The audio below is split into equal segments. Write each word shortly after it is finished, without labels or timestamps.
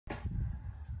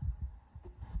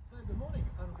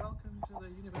to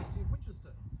the University of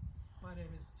Winchester. My name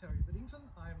is Terry Biddington.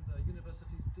 I'm the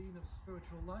university's Dean of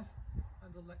Spiritual Life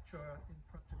and a lecturer in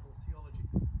practical theology.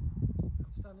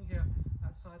 I'm standing here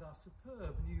outside our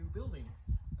superb new building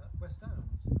at West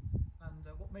Downs, and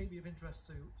what may be of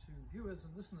interest to viewers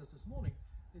and listeners this morning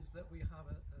is that we have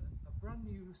a brand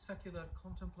new secular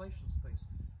contemplation space,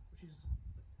 which is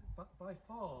by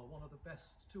far one of the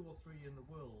best 2 or 3 in the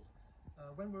world.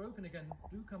 When we're open again,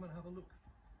 do come and have a look.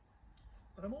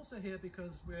 But I'm also here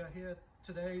because we're here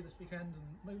today, this weekend,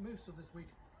 and most of this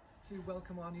week to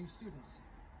welcome our new students.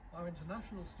 Our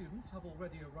international students have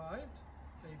already arrived.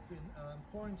 They've been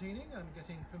quarantining and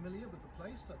getting familiar with the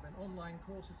place. There have been online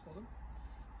courses for them.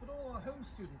 But all our home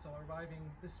students are arriving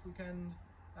this weekend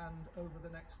and over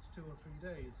the next 2 or 3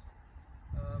 days.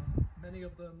 Many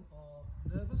of them are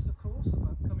nervous, of course,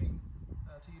 about coming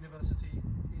to university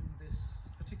in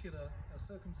this particular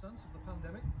circumstance of the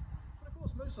pandemic. But of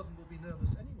course, most of them will be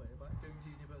nervous anyway about going to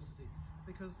university,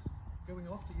 because going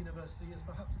off to university is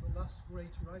perhaps the last great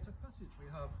rite of passage we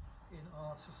have in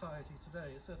our society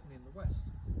today, certainly in the West.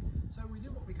 So we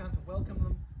do what we can to welcome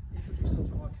them, introduce them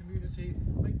to our community,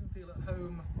 make them feel at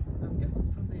home, and get them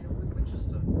familiar with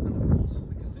Winchester, and of course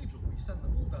the cathedral. We send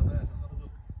them all down there to have a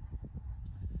look.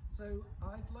 So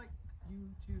I'd like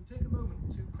you to take a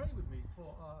moment to pray with me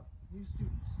for our new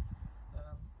students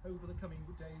over the coming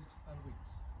days and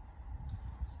weeks.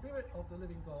 Spirit of the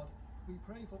living God, we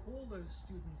pray for all those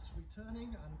students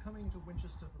returning and coming to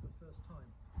Winchester for the first time.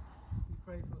 We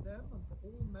pray for them and for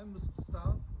all members of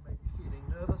staff who may be feeling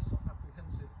nervous or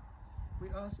apprehensive.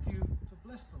 We ask you to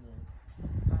bless them all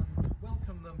and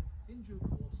welcome them in due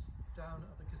course down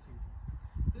at the cathedral.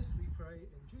 This we pray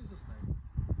in Jesus' name.